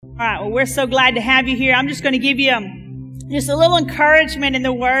All right, well, we're so glad to have you here. I'm just going to give you just a little encouragement in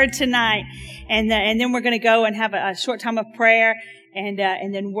the Word tonight, and then we're going to go and have a short time of prayer, and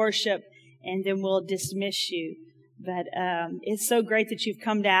then worship, and then we'll dismiss you. But it's so great that you've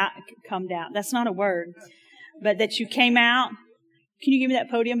come out. That's not a word, but that you came out. Can you give me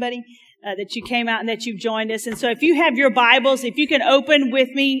that podium, buddy? That you came out and that you've joined us. And so if you have your Bibles, if you can open with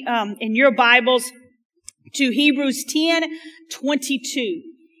me in your Bibles to Hebrews 10:22.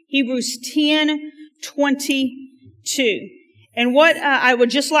 Hebrews 10:22. And what I would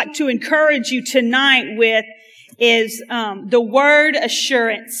just like to encourage you tonight with is the word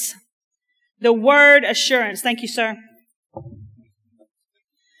assurance. The word assurance. Thank you, sir.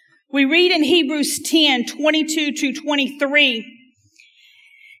 We read in Hebrews 10:22-23,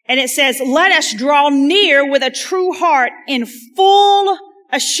 and it says, "Let us draw near with a true heart in full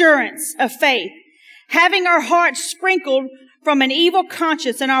assurance of faith, having our hearts sprinkled from an evil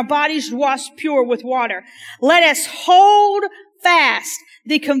conscience and our bodies washed pure with water. Let us hold fast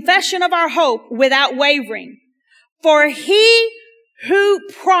the confession of our hope without wavering. For he who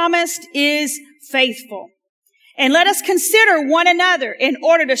promised is faithful. And let us consider one another in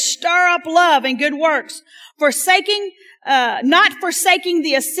order to stir up love and good works, not forsaking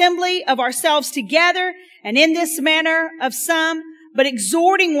the assembly of ourselves together, and in this manner of some, but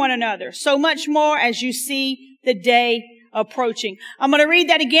exhorting one another, so much more as you see the day approaching." I'm going to read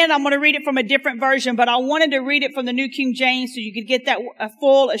that again. I'm going to read it from a different version, but I wanted to read it from the New King James so you could get that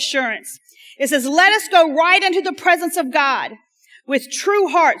full assurance. It says, "Let us go right into the presence of God with true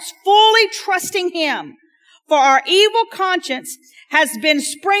hearts, fully trusting Him. For our evil conscience has been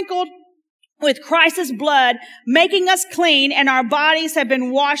sprinkled with Christ's blood, making us clean, and our bodies have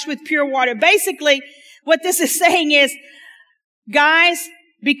been washed with pure water." Basically, what this is saying is, guys,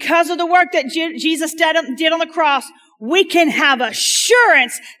 because of the work that Jesus did on the cross, we can have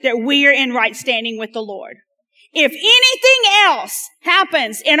assurance that we are in right standing with the Lord. If anything else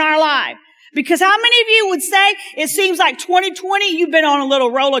happens in our life, because how many of you would say it seems like 2020, you've been on a little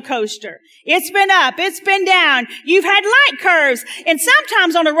roller coaster. It's been up, it's been down. You've had light curves. And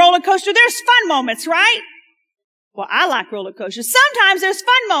sometimes on a roller coaster, there's fun moments, right? Well, I like roller coasters. Sometimes there's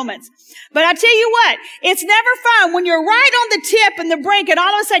fun moments. But I tell you what, it's never fun when you're right on the tip and the brink and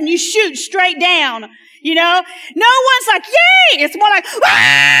all of a sudden you shoot straight down. You know, no one's like, yay! It's more like,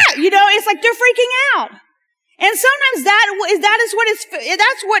 ah! You know, it's like they're freaking out. And sometimes that's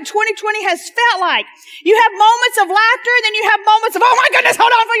what 2020 has felt like. You have moments of laughter, then you have moments of, oh my goodness,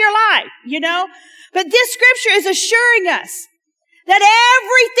 hold on for your life, you know? But this scripture is assuring us that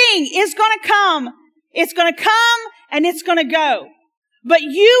everything is going to come. It's going to come and it's going to go. But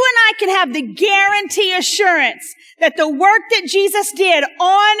you and I can have the guarantee assurance that the work that Jesus did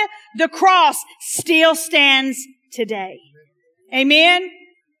on the cross still stands today. Amen?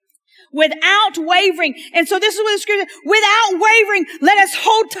 Without wavering. And so this is what the scripture, without wavering, let us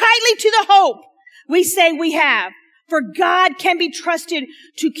hold tightly to the hope we say we have. For God can be trusted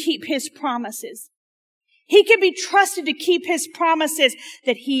to keep His promises. He can be trusted to keep His promises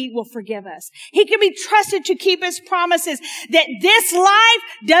that He will forgive us. He can be trusted to keep His promises that this life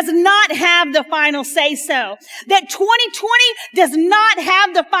does not have the final say-so. That 2020 does not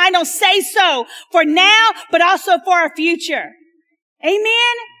have the final say-so for now, but also for our future.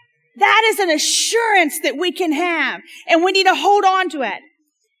 Amen? That is an assurance that we can have, and we need to hold on to it.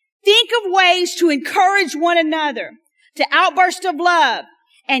 Think of ways to encourage one another to outburst of love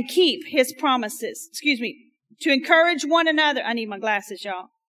and keep His promises. To encourage one another. I need my glasses, y'all.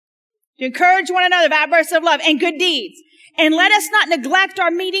 To encourage one another of outbursts of love and good deeds. And let us not neglect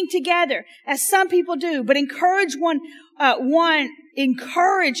our meeting together, as some people do, but encourage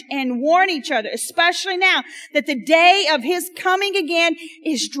encourage and warn each other, especially now that the day of His coming again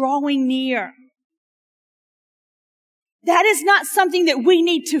is drawing near. That is not something that we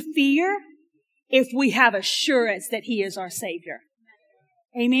need to fear if we have assurance that He is our Savior.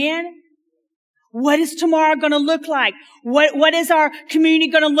 Amen? What is tomorrow going to look like? What is our community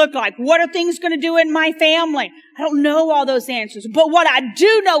going to look like? What are things going to do in my family? I don't know all those answers. But what I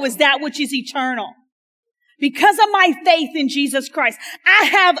do know is that which is eternal. Because of my faith in Jesus Christ, I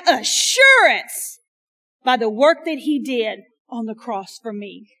have assurance by the work that He did on the cross for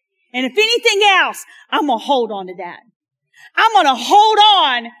me. And if anything else, I'm going to hold on to that. I'm going to hold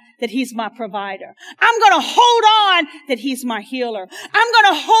on that He's my provider. I'm going to hold on that He's my healer. I'm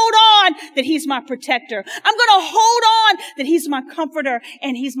going to hold on that He's my protector. I'm going to hold on that He's my comforter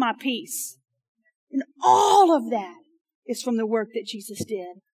and He's my peace. And all of that is from the work that Jesus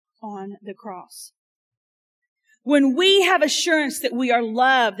did on the cross. When we have assurance that we are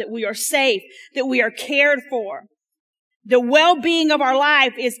loved, that we are safe, that we are cared for, The well-being of our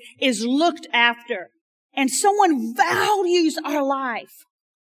life is looked after. And someone values our life.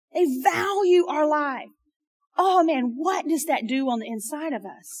 They value our life. Oh man, what does that do on the inside of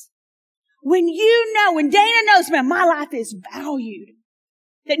us? When Dana knows, man, my life is valued.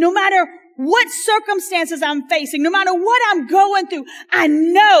 That no matter what circumstances I'm facing, no matter what I'm going through, I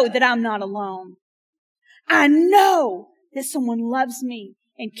know that I'm not alone. I know that someone loves me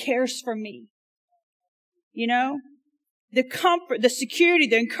and cares for me. You know, the comfort, the security,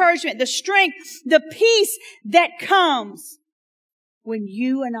 the encouragement, the strength, the peace that comes when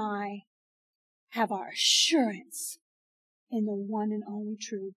you and I have our assurance in the one and only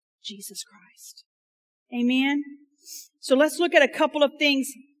true Jesus Christ. Amen. So let's look at a couple of things.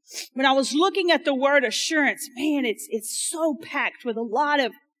 When I was looking at the word assurance, man, it's so packed with a lot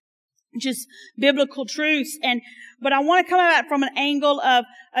of just biblical truths. But I want to come at it from an angle of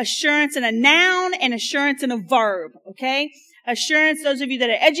assurance in a noun and assurance in a verb. Okay. Assurance, those of you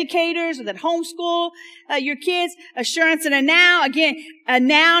that are educators or that homeschool your kids, assurance in a noun. Again, a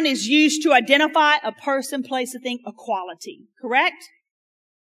noun is used to identify a person, place, a thing, a quality. Correct?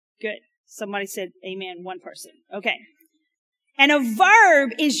 Good. Somebody said amen, one person. Okay. And a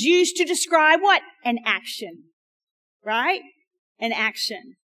verb is used to describe what? An action. Right? An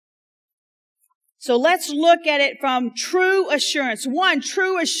action. So let's look at it from true assurance. One,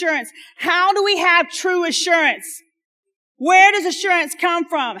 true assurance. How do we have true assurance? Where does assurance come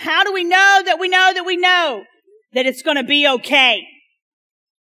from? How do we know that we know that we know that it's going to be okay?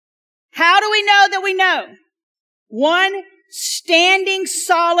 How do we know that we know? One, standing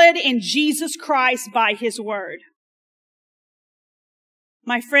solid in Jesus Christ by His word.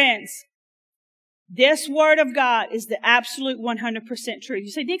 My friends, this word of God is the absolute 100% truth.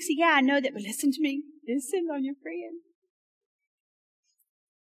 You say, Dixie, yeah, I know that, but listen to me. Listen on your friend.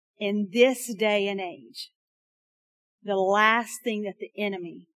 In this day and age, the last thing that the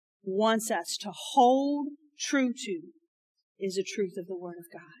enemy wants us to hold true to is the truth of the Word of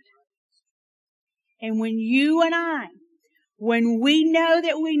God. And when you and I, when we know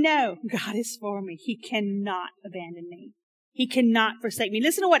that we know God is for me, He cannot abandon me. He cannot forsake me.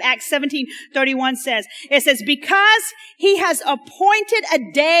 Listen to what Acts 17:31 says. It says, because He has appointed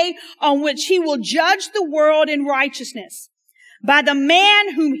a day on which He will judge the world in righteousness by the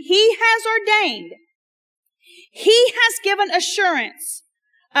man whom He has ordained. He has given assurance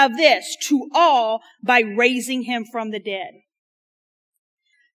of this to all by raising Him from the dead.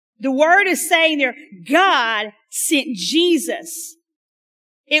 The word is saying there, God sent Jesus.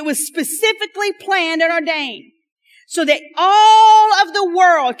 It was specifically planned and ordained so that all of the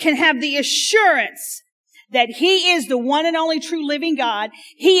world can have the assurance that He is the one and only true living God.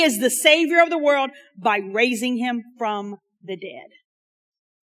 He is the Savior of the world by raising Him from the dead.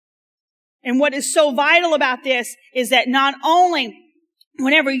 And what is so vital about this is that not only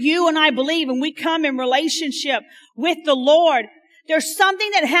whenever you and I believe and we come in relationship with the Lord, there's something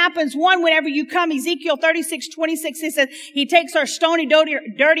that happens. One, whenever you come, Ezekiel 36:26, it says, He takes our stony,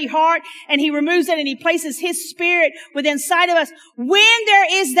 dirty heart and He removes it and He places His Spirit within sight of us. When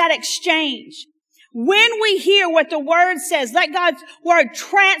there is that exchange, when we hear what the Word says, let God's Word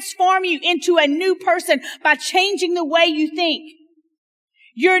transform you into a new person by changing the way you think.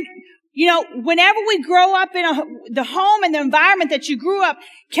 Whenever we grow up in the home and the environment that you grew up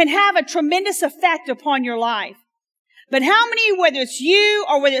can have a tremendous effect upon your life. But how many, whether it's you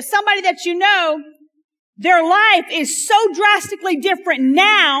or whether it's somebody that you know, their life is so drastically different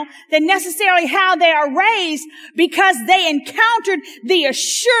now than necessarily how they are raised because they encountered the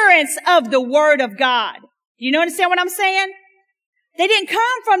assurance of the Word of God. Do you understand what I'm saying? They didn't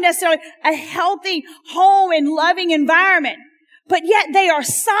come from necessarily a healthy home and loving environment. But yet they are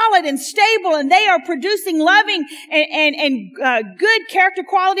solid and stable and they are producing loving and good character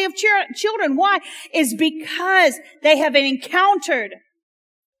quality of children. Why? Is because they have encountered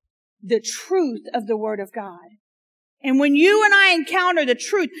the truth of the Word of God. And when you and I encounter the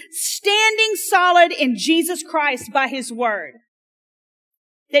truth, standing solid in Jesus Christ by His Word,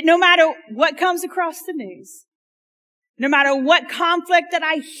 that no matter what comes across the news, no matter what conflict that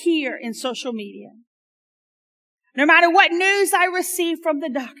I hear in social media, no matter what news I receive from the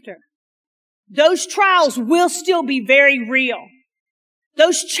doctor, those trials will still be very real.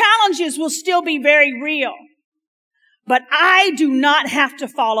 Those challenges will still be very real. But I do not have to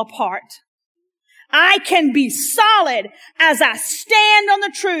fall apart. I can be solid as I stand on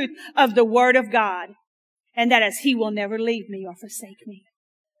the truth of the Word of God. And that is He will never leave me or forsake me.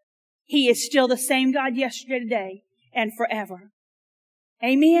 He is still the same God yesterday, today, and forever.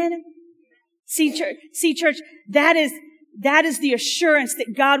 Amen. See, church, that is the assurance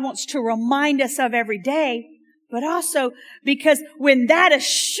that God wants to remind us of every day. but also because when that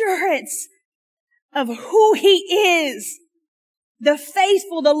assurance of who He is, the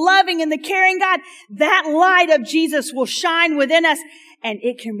faithful, the loving, and the caring God, that light of Jesus will shine within us, and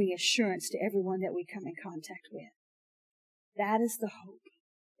it can be assurance to everyone that we come in contact with. That is the hope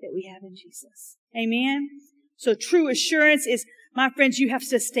that we have in Jesus. Amen? So true assurance is, my friends, you have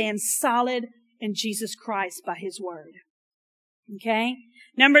to stand solid in Jesus Christ by His word. Okay?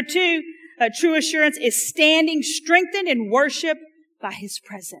 Number 2, true assurance is standing strengthened in worship by His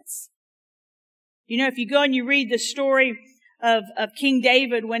presence. You know, if you go and you read the story of King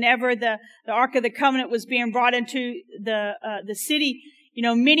David, whenever the Ark of the Covenant was being brought into the city, you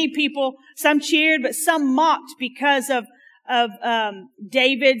know, many people, some cheered, but some mocked because of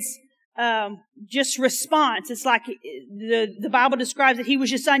David's just response. It's like the Bible describes that he was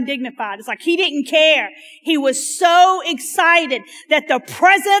just undignified. It's like he didn't care. He was so excited that the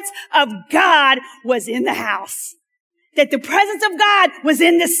presence of God was in the house, that the presence of God was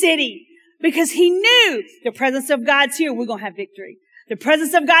in the city, because he knew the presence of God's here. We're going to have victory. The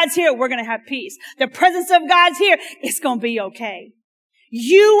presence of God's here. We're going to have peace. The presence of God's here. It's going to be okay.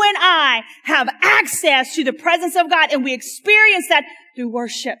 You and I have access to the presence of God, and we experience that through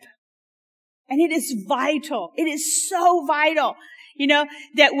worship. And it is vital. It is so vital. You know,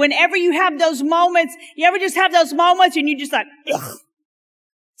 that whenever you have those moments, you ever just have those moments and you just like, ugh.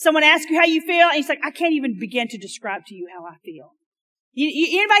 Someone asks you how you feel, and it's like, I can't even begin to describe to you how I feel.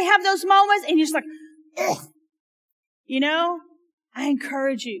 Anybody have those moments and you're just like, ugh. You know, I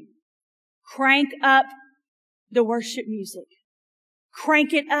encourage you, crank up the worship music.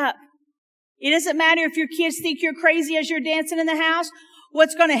 Crank it up. It doesn't matter if your kids think you're crazy as you're dancing in the house.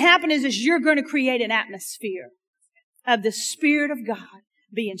 What's going to happen is you're going to create an atmosphere of the Spirit of God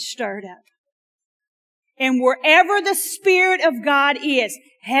being stirred up. And wherever the Spirit of God is,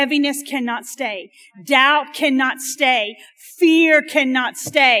 heaviness cannot stay. Doubt cannot stay. Fear cannot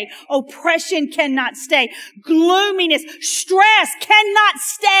stay. Oppression cannot stay. Gloominess, stress cannot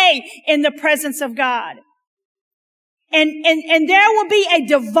stay in the presence of God. And there will be a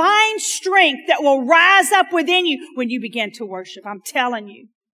divine strength that will rise up within you when you begin to worship. I'm telling you.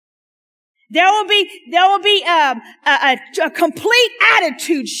 There will be a complete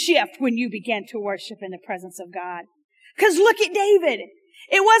attitude shift when you begin to worship in the presence of God. Because look at David.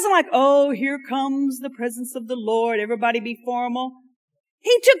 It wasn't like, oh, here comes the presence of the Lord. Everybody be formal.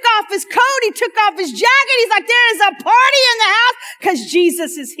 He took off his coat. He took off his jacket. He's like, there is a party in the house because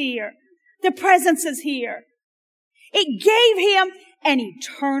Jesus is here. The presence is here. It gave him an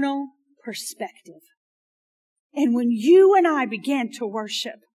eternal perspective. And when you and I began to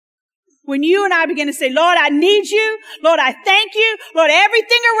worship, when you and I begin to say, Lord, I need you. Lord, I thank you. Lord,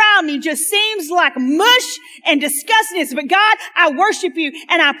 everything around me just seems like mush and disgustingness. But God, I worship you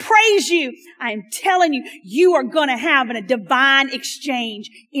and I praise you. I am telling you, you are going to have a divine exchange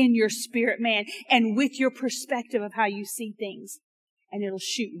in your spirit, man, and with your perspective of how you see things. And it'll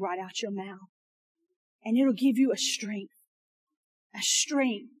shoot right out your mouth. And it'll give you a strength.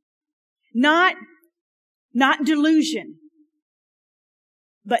 Not delusion,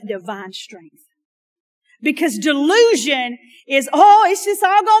 but divine strength. Because delusion is, oh, it's just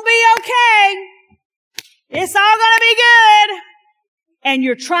all going to be okay. It's all going to be good. And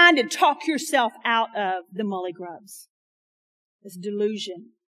you're trying to talk yourself out of the mully grubs. It's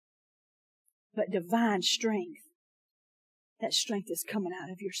delusion. But divine strength, that strength is coming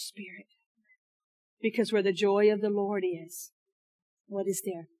out of your spirit. Because where the joy of the Lord is, what is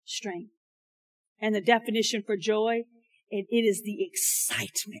there? Strength. And the definition for joy, it is the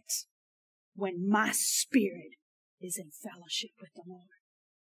excitement when my spirit is in fellowship with the Lord.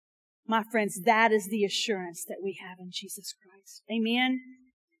 My friends, that is the assurance that we have in Jesus Christ. Amen?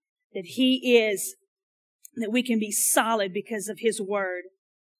 That He is, that we can be solid because of His word.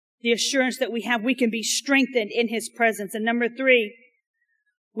 The assurance that we have, we can be strengthened in His presence. And number 3,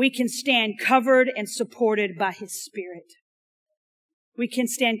 we can stand covered and supported by His Spirit. We can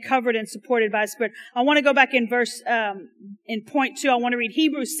stand covered and supported by His Spirit. I want to go back in in point 2. I want to read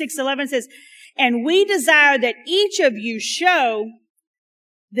Hebrews 6:11 says, and we desire that each of you show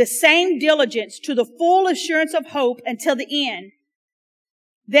the same diligence to the full assurance of hope until the end,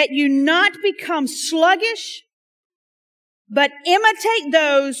 that you not become sluggish, but imitate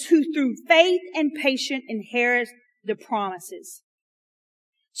those who through faith and patience inherit the promises.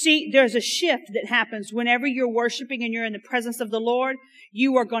 See, there's a shift that happens whenever you're worshiping and you're in the presence of the Lord.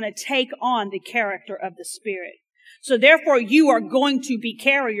 You are going to take on the character of the Spirit. So therefore, you are going to be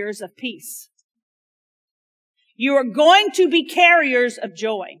carriers of peace. You are going to be carriers of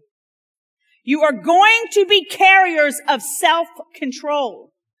joy. You are going to be carriers of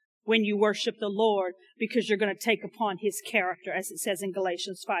self-control when you worship the Lord, because you're going to take upon his character, as it says in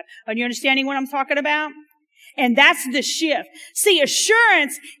Galatians 5. Are you understanding what I'm talking about? And that's the shift. See,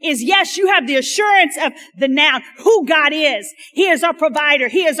 assurance is, yes, you have the assurance of the noun, who God is. He is our provider.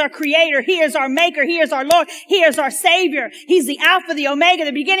 He is our creator. He is our maker. He is our Lord. He is our savior. He's the Alpha, the Omega,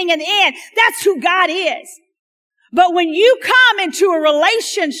 the beginning and the end. That's who God is. But when you come into a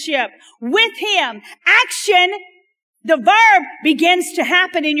relationship with him, action, the verb begins to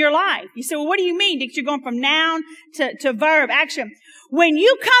happen in your life. You say, well, what do you mean, Dixie? You're going from noun to verb, action. When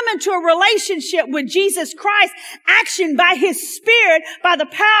you come into a relationship with Jesus Christ, action by his Spirit, by the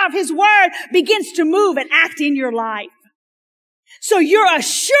power of his word, begins to move and act in your life. So your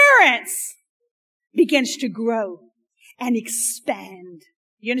assurance begins to grow and expand.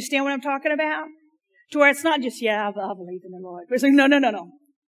 You understand what I'm talking about? To where it's not just, yeah, I believe in the Lord. But it's like, no.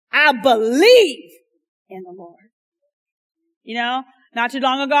 I believe in the Lord. You know, not too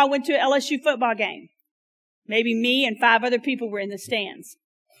long ago, I went to an LSU football game. Maybe me and 5 other people were in the stands.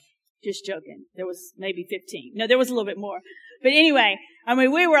 Just joking. There was maybe 15. No, there was a little bit more. But anyway, I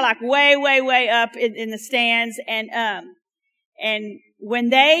mean, we were like way up in the stands. And when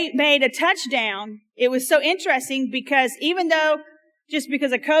they made a touchdown, it was so interesting because even though, just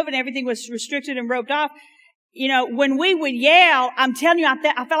because of COVID and everything was restricted and roped off, you know, when we would yell, I'm telling you, I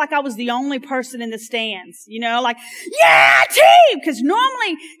felt like I was the only person in the stands, you know, like, yeah, team! Because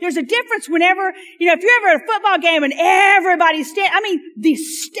normally there's a difference whenever, you know, if you're ever at a football game and everybody's the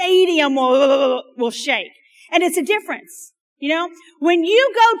stadium will shake. And it's a difference, you know. When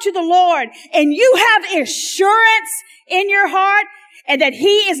you go to the Lord and you have assurance in your heart and that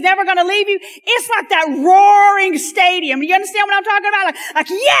he is never going to leave you, it's like that roaring stadium. You understand what I'm talking about? Like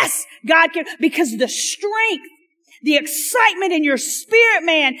yes, God can, because the strength, the excitement in your spirit,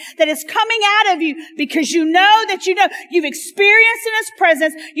 man, that is coming out of you because you know you've experienced in his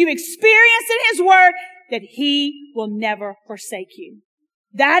presence, you've experienced in his word that he will never forsake you.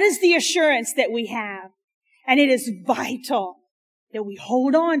 That is the assurance that we have. And it is vital that we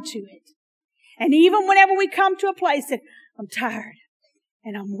hold on to it. And even whenever we come to a place that I'm tired,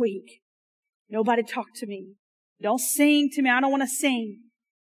 and I'm weak. Nobody talk to me. Don't sing to me. I don't want to sing.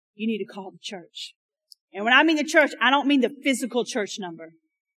 You need to call the church. And when I mean the church, I don't mean the physical church number.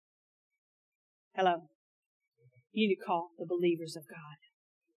 Hello. You need to call the believers of God.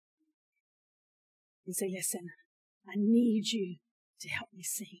 And say, listen, I need you to help me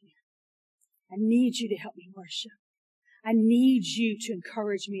sing. I need you to help me worship. I need you to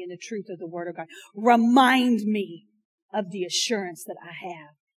encourage me in the truth of the Word of God. Remind me of the assurance that I have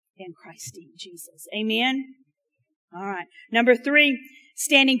in Christ Jesus. Amen? All right. Number 3,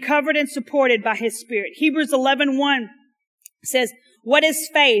 standing covered and supported by his Spirit. Hebrews 11:1 says, what is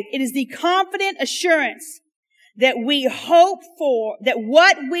faith? It is the confident assurance that what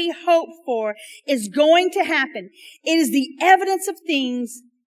we hope for is going to happen. It is the evidence of things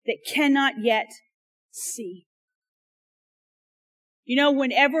that cannot yet see. You know,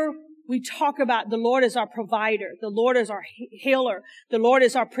 whenever we talk about the Lord as our provider, the Lord as our healer, the Lord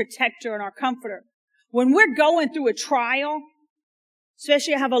as our protector and our comforter. When we're going through a trial,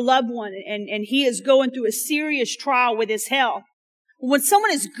 especially I have a loved one and he is going through a serious trial with his health. When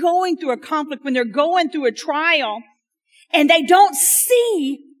someone is going through a conflict, when they're going through a trial and they don't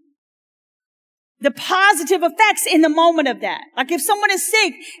see the positive effects in the moment of that. Like if someone is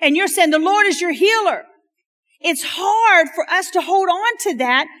sick and you're saying the Lord is your healer, it's hard for us to hold on to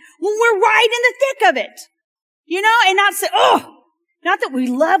that when we're right in the thick of it. You know, and not say, not that we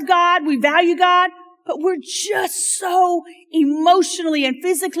love God, we value God, but we're just so emotionally and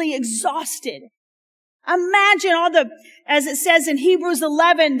physically exhausted. Imagine as it says in Hebrews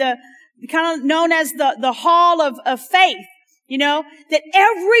 11, the kind of known as the hall of faith, you know, that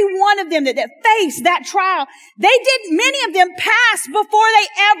every one of them that faced that trial, many of them passed before they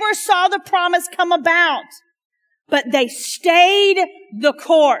ever saw the promise come about. But they stayed the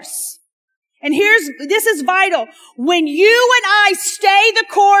course. And this is vital. When you and I stay the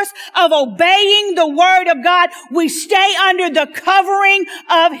course of obeying the word of God, we stay under the covering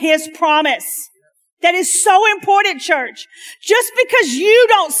of his promise. That is so important, church. Just because you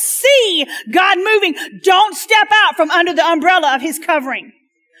don't see God moving, don't step out from under the umbrella of his covering.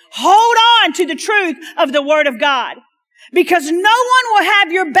 Hold on to the truth of the word of God. Because no one will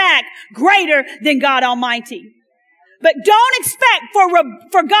have your back greater than God Almighty. But don't expect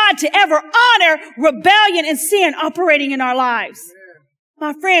for God to ever honor rebellion and sin operating in our lives.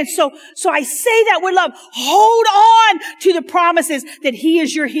 My friends, so I say that with love. Hold on to the promises that he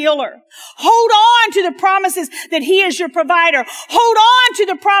is your healer. Hold on to the promises that he is your provider. Hold on to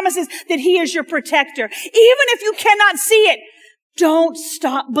the promises that he is your protector. Even if you cannot see it, don't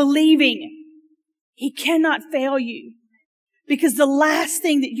stop believing. He cannot fail you, because the last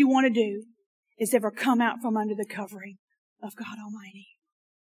thing that you want to do is ever come out from under the covering of God Almighty.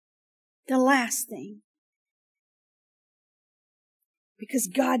 The last thing. Because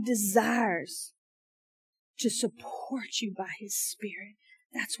God desires to support you by His Spirit.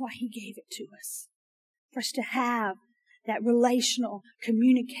 That's why He gave it to us. For us to have that relational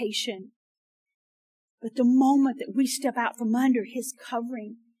communication. But the moment that we step out from under His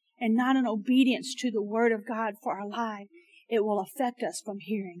covering and not in obedience to the Word of God for our life, it will affect us from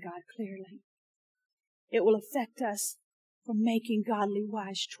hearing God clearly. It will affect us from making godly,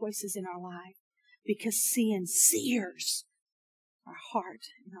 wise choices in our life, because sin sears our heart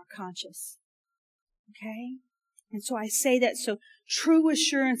and our conscience. Okay? And so I say that so true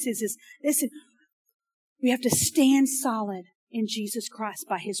assurance is listen, we have to stand solid in Jesus Christ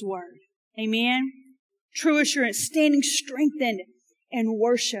by His Word. Amen? True assurance, standing strengthened in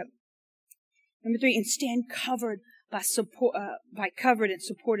worship. Number 3, and stand covered covered and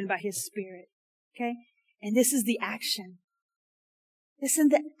supported by His Spirit. Okay? And this is the action. This is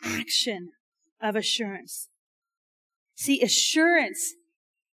the action of assurance. See, assurance,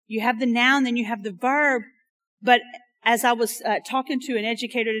 you have the noun, then you have the verb. But as I was talking to an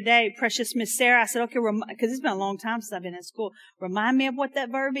educator today, precious Miss Sarah, I said, okay, because it's been a long time since I've been in school. Remind me of what that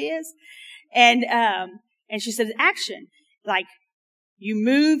verb is. And she said, action. Like, you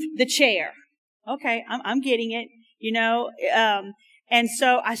moved the chair. Okay, I'm getting it, you know. And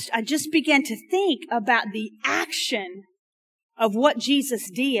so I just began to think about the action of what Jesus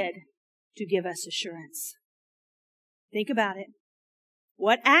did to give us assurance. Think about it.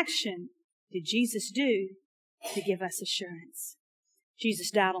 What action did Jesus do to give us assurance? Jesus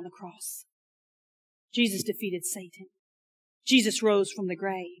died on the cross. Jesus defeated Satan. Jesus rose from the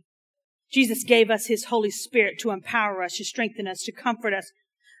grave. Jesus gave us His Holy Spirit to empower us, to strengthen us, to comfort us,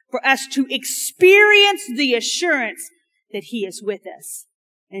 for us to experience the assurance that He is with us.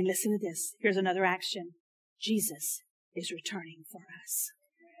 And listen to this. Here's another action. Jesus is returning for us.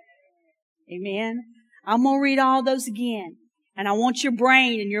 Amen. I'm going to read all those again. And I want your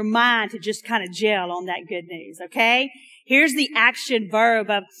brain and your mind to just kind of gel on that good news, okay? Here's the action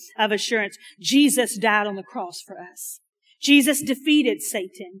verb of assurance. Jesus died on the cross for us. Jesus defeated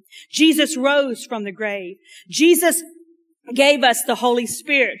Satan. Jesus rose from the grave. Jesus gave us the Holy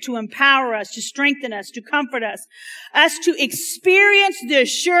Spirit to empower us, to strengthen us, to comfort us to experience the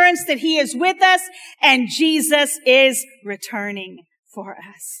assurance that He is with us, and Jesus is returning for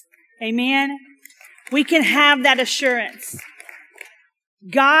us. Amen. We can have that assurance.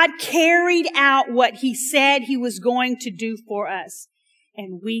 God carried out what He said He was going to do for us,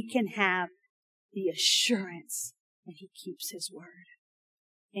 and we can have the assurance that He keeps His word.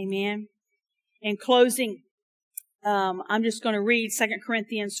 Amen. In closing, I'm just going to read 2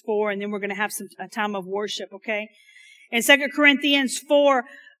 Corinthians 4, and then we're going to have a time of worship, okay? In 2 Corinthians 4,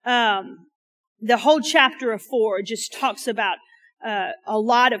 the whole chapter of 4 just talks about a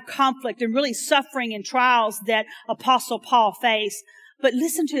lot of conflict and really suffering and trials that Apostle Paul faced. But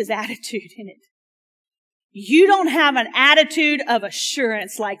listen to his attitude in it. You don't have an attitude of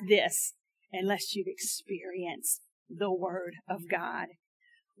assurance like this unless you've experienced the Word of God,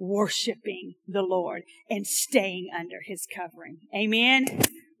 worshiping the Lord and staying under His covering. Amen.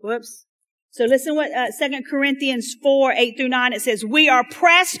 Whoops. So listen what 2 Corinthians 4, 8 through 9, it says, we are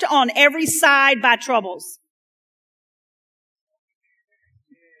pressed on every side by troubles.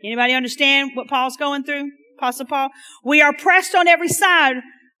 Anybody understand what Paul's going through? Apostle Paul? We are pressed on every side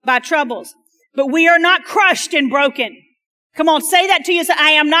by troubles, but we are not crushed and broken. Come on, say that to you. Say,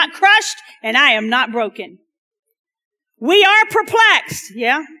 I am not crushed and I am not broken. We are perplexed.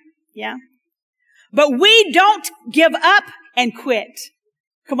 Yeah. But we don't give up and quit.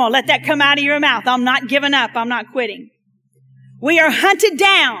 Come on, let that come out of your mouth. I'm not giving up. I'm not quitting. We are hunted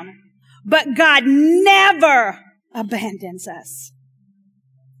down, but God never abandons us.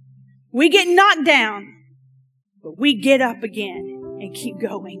 We get knocked down, but we get up again and keep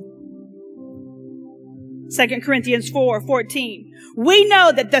going. 2 Corinthians 4:14. We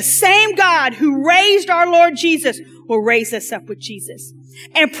know that the same God who raised our Lord Jesus will raise us up with Jesus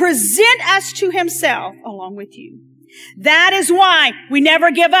and present us to Himself along with you. That is why we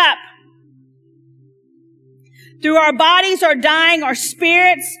never give up. Though our bodies are dying, our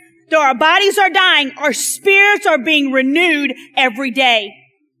spirits are being renewed every day.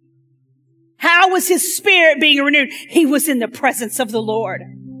 How was his spirit being renewed? He was in the presence of the Lord.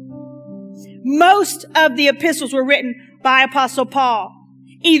 Most of the epistles were written by Apostle Paul,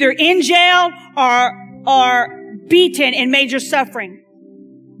 either in jail or beaten in major suffering.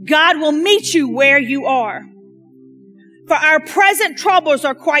 God will meet you where you are. For our present troubles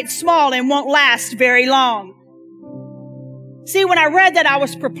are quite small and won't last very long. See, when I read that, I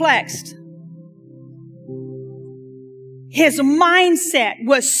was perplexed. His mindset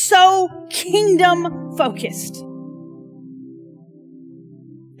was so kingdom focused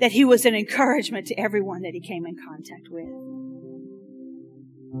that he was an encouragement to everyone that he came in contact with.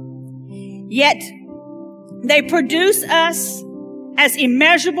 Yet, they produce us as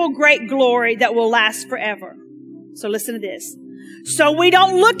immeasurable great glory that will last forever. So listen to this. So we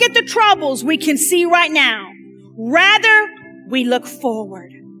don't look at the troubles we can see right now. Rather, we look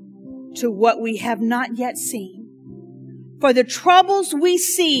forward to what we have not yet seen. For the troubles we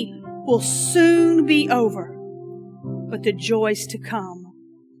see will soon be over, but the joys to come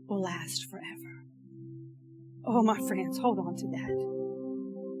will last forever. Oh, my friends, hold on to that.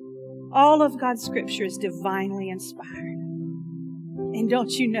 All of God's scripture is divinely inspired. And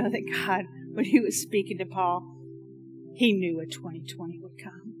don't you know that God, when he was speaking to Paul, he knew a 2020 would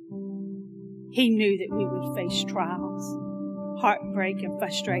come. He knew that we would face trials, heartbreak, and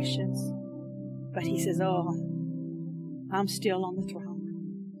frustrations. But he says, oh, I'm still on the throne.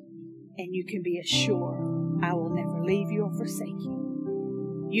 And you can be assured I will never leave you or forsake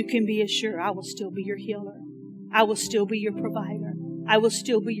you. You can be assured I will still be your healer. I will still be your provider. I will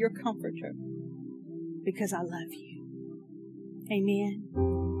still be your comforter because I love you. Amen.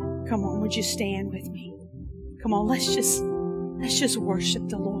 Come on, would you stand with me? Come on, let's just worship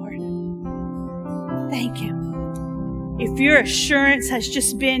the Lord. Thank him. If your assurance has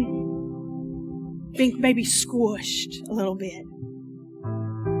just been maybe squished a little bit,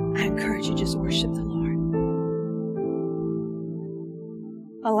 I encourage you to just worship the Lord.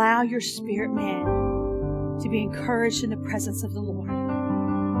 Allow your spirit man to be encouraged in the presence of the Lord.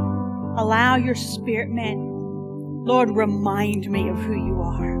 Allow your spirit man, Lord, remind me of who you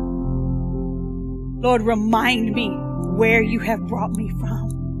are. Lord, remind me where you have brought me from.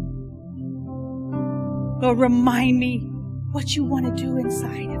 Lord, remind me what you want to do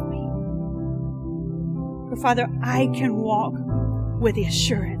inside of me. For Father, I can walk with the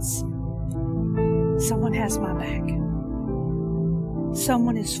assurance someone has my back.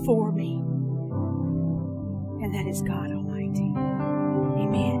 Someone is for me. And that is God Almighty.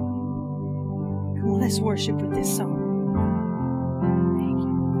 Amen. Come on, let's worship with this song. Thank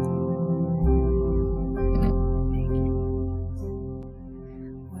you. Thank you.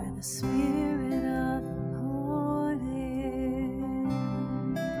 Where the Spirit of the Lord is,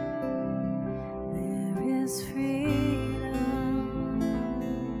 there is freedom.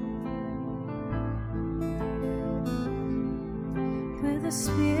 Where the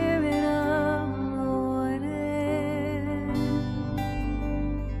Spirit of the Lord is,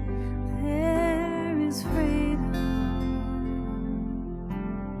 there is freedom.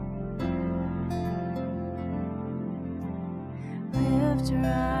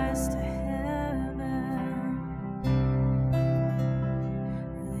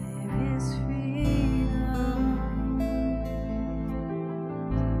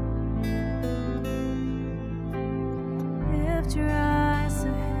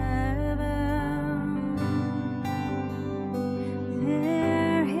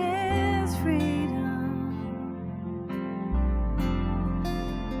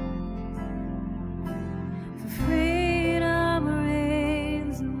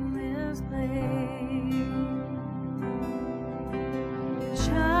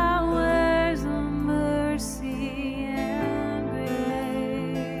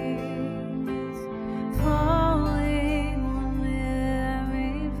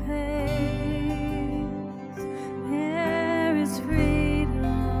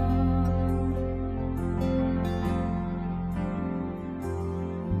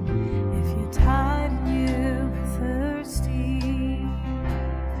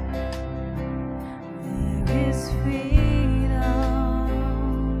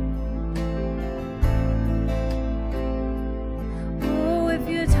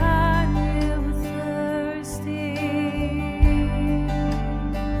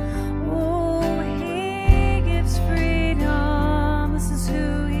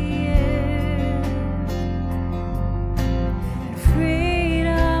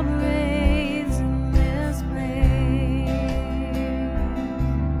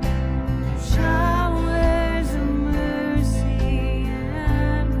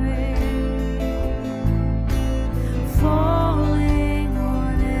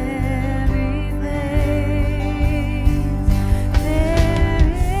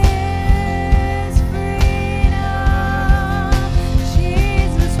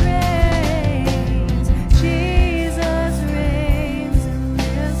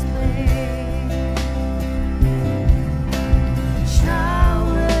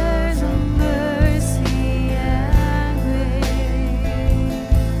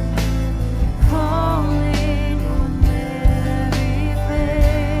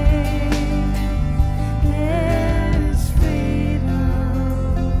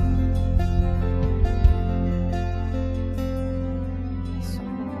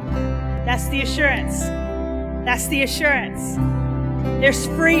 That's the assurance. That's the assurance. There's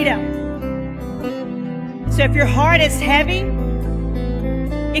freedom. So if your heart is heavy,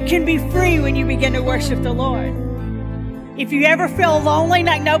 it can be free when you begin to worship the Lord. If you ever feel lonely,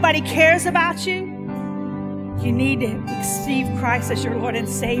 like nobody cares about you, you need to receive Christ as your Lord and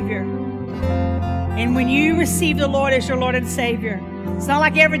Savior. And when you receive the Lord as your Lord and Savior, it's not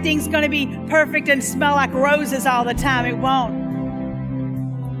like everything's going to be perfect and smell like roses all the time. It won't.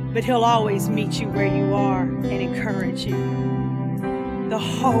 But He'll always meet you where you are and encourage you. The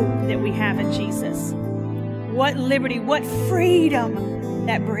hope that we have in Jesus. What liberty, what freedom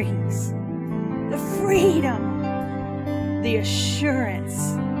that brings. The freedom, the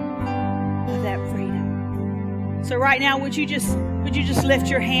assurance of that freedom. So right now, would you just lift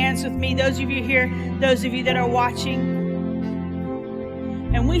your hands with me? Those of you here, those of you that are watching.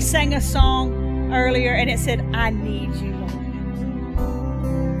 And we sang a song earlier and it said, I need you, Lord.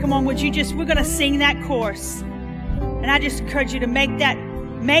 Come on, we're going to sing that chorus. And I just encourage you to make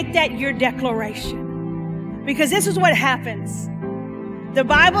that your declaration. Because this is what happens. The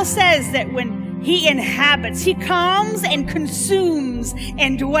Bible says that when He inhabits, He comes and consumes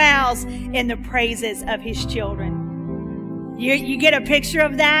and dwells in the praises of His children. You get a picture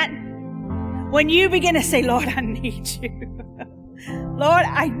of that? When you begin to say, Lord, I need you. Lord,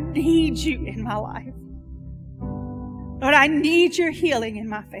 I need you in my life. Lord, I need your healing in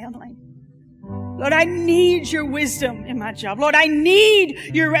my family. Lord, I need your wisdom in my job. Lord, I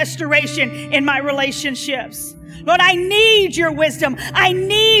need your restoration in my relationships. Lord, I need your wisdom. I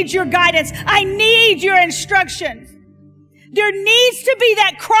need your guidance. I need your instructions. There needs to be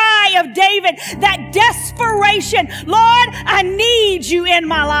that cry of David, that desperation. Lord, I need you in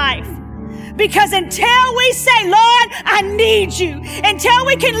my life. Because until we say, Lord, I need you, until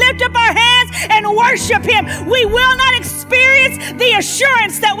we can lift up our hands and worship Him, we will not experience the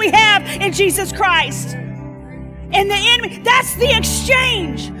assurance that we have in Jesus Christ. And the enemy, that's the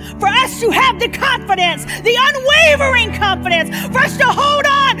exchange for us to have the confidence, the unwavering confidence, for us to hold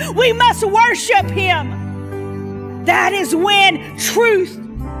on. We must worship Him. That is when truth,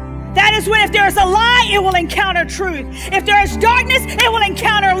 that is when if there is a lie, it will encounter truth. If there is darkness, it will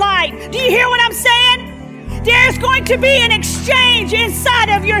encounter light. Do you hear what I'm saying? There's going to be an exchange inside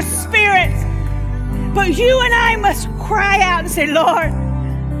of your spirit. But you and I must cry out and say, Lord,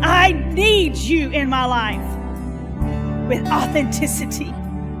 I need you in my life. With authenticity,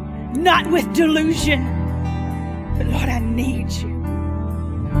 not with delusion. But Lord, I need you.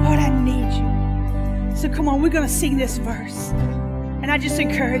 Lord, I need you. So come on, we're going to sing this verse. And I just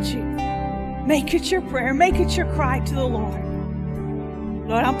encourage you, make it your prayer, make it your cry to the Lord.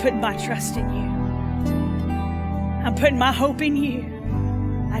 Lord, I'm putting my trust in you. I'm putting my hope in you.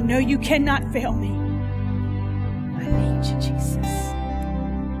 I know you cannot fail me. I need you, Jesus.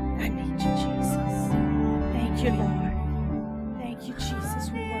 I need you, Jesus. Thank you, Lord. Thank you, Jesus.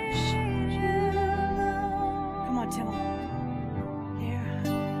 We worship you. Come on, tell him. There.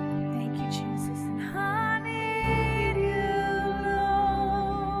 Thank you, Jesus. I need you, Lord.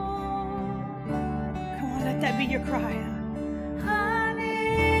 Come on, let that be your cry. I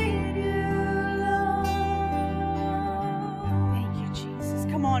need you, Lord. Thank you, Jesus.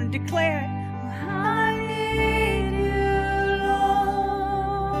 Come on, declare it. I need you, Lord.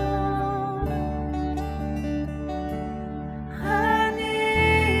 I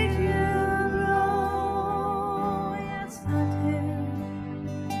need you, Lord. Yes, I do.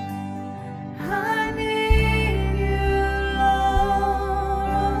 I need you,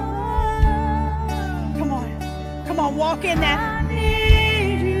 Lord. Come on, walk in that. I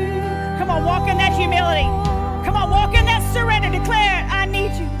need you. Come on, walk in that humility. Come on, walk in that surrender. Declare, I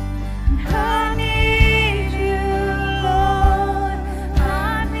need you. I need you, Lord.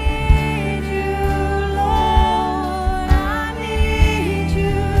 I need you, Lord. I need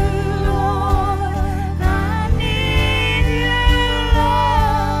you, Lord. I need you,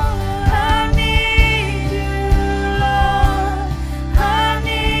 Lord. I need you, Lord. I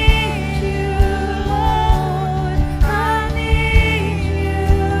need you, Lord. I need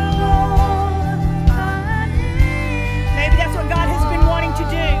you, Lord. Maybe that's what God has been wanting to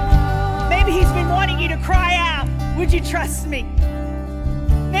do. Maybe He's been wanting you to cry out, would you trust me?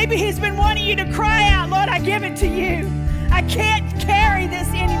 Maybe He's been wanting you to cry out, Lord, I give it to you. I can't carry this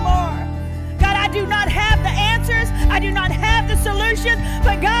anymore. God, I do not have the answers. I do not have the solutions.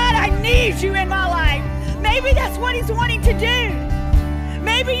 But God, I need you in my life. Maybe that's what He's wanting to do.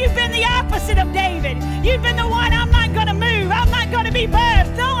 Maybe you've been the opposite of David. You've been the one, I'm not going to move. I'm not going to be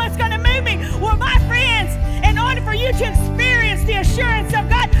moved. No one's going to move me. Well, my friends, in order for you to experience the assurance of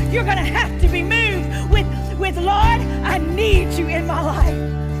God, you're going to have to be moved with Lord, I need you in my life.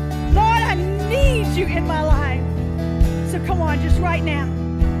 Lord, need you in my life. So come on, just right now,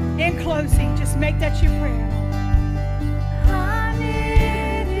 in closing, just make that your prayer. I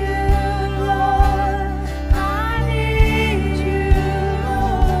need you, Lord. I need you,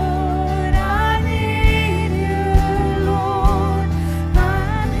 Lord. I need you, Lord.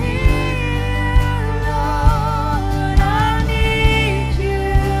 I need you, Lord. I need you,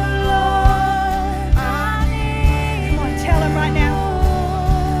 Lord. I need. Come on, tell him right now.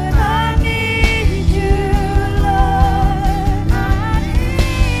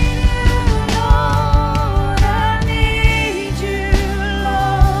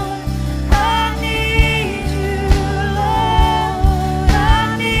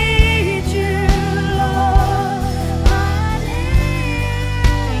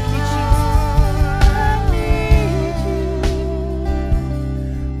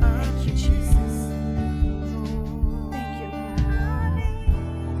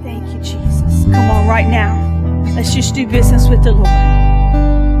 Right now, let's just do business with the Lord.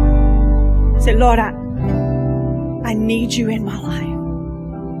 Say, Lord, I need you in my life.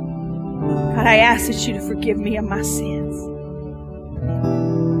 God, I ask that you to forgive me of my sins.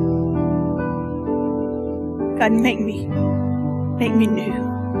 God, make me new.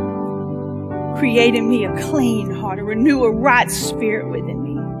 Create in me a clean heart, or renew a right spirit within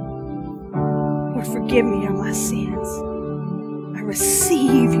me. Lord, forgive me of my sins. I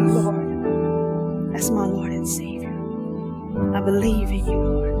receive you, Lord, as my Lord and Savior. I believe in you,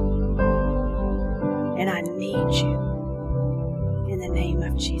 Lord. And I need you. In the name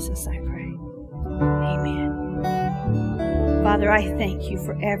of Jesus, I pray. Amen. Father, I thank you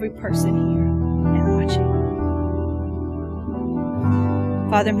for every person here and watching.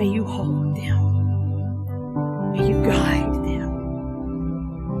 Father, may you hold them. May you guide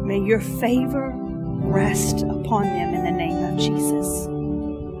them. May your favor rest upon them in the name of Jesus.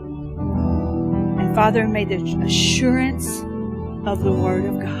 Father, may the assurance of the Word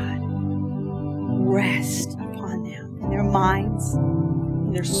of God rest upon them, in their minds,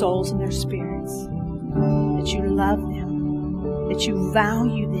 in their souls, and their spirits. That you love them, that you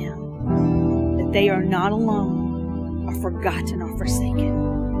value them, that they are not alone, or forgotten, or forsaken.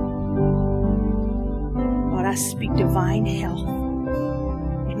 Lord, I speak divine health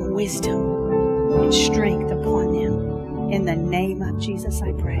and wisdom and strength upon them. In the name of Jesus,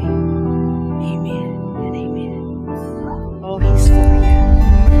 I pray. Amen and amen. Oh, he's for you.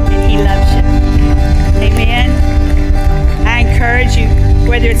 And he loves you. Amen. I encourage you,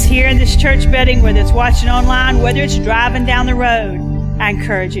 whether it's here in this church building, whether it's watching online, whether it's driving down the road, I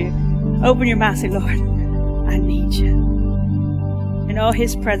encourage you. Open your mouth and say, Lord, I need you. And oh,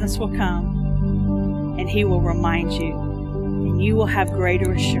 his presence will come. And he will remind you. And you will have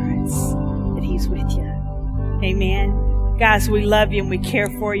greater assurance that he's with you. Amen. Guys, we love you and we care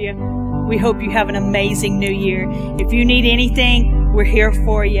for you. We hope you have an amazing new year. If you need anything, we're here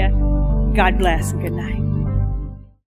for you. God bless and good night.